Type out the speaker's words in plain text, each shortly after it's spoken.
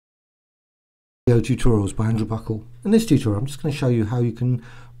Video tutorials by Andrew Buckle. In this tutorial I'm just going to show you how you can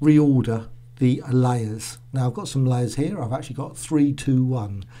reorder the layers. Now I've got some layers here. I've actually got 3, 2,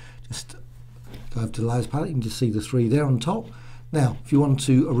 1. Just go over to the layers palette, you can just see the 3 there on top. Now if you want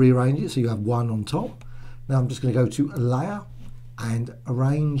to rearrange it so you have 1 on top, now I'm just going to go to layer and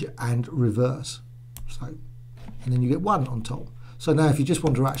arrange and reverse, and then you get 1 on top. So now if you just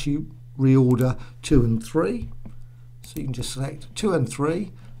want to actually reorder 2 and 3, so you can just select 2 and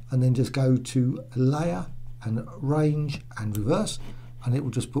 3 and then just go to layer and arrange and reverse, and it will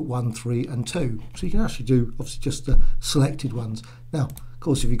just put 1, 3 and 2. So you can actually do obviously just the selected ones. Now of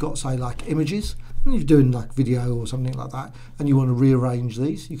course if you've got say like images and you're doing like video or something like that and you want to rearrange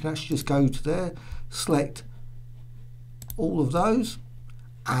these, you can actually just go to there, select all of those,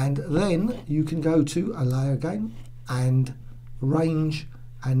 and then you can go to a layer again and arrange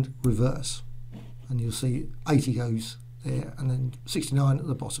and reverse, and you'll see 80 goes there and then 69 at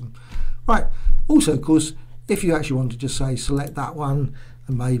the bottom. Right, also of course if you actually want to just say select that one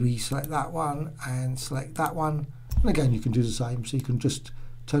and maybe select that one and select that one, and again you can do the same, so you can just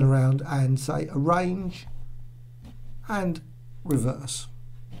turn around and say arrange and reverse,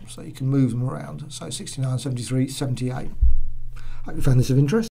 so you can move them around, so 69, 73, 78. I hope you found this of interest.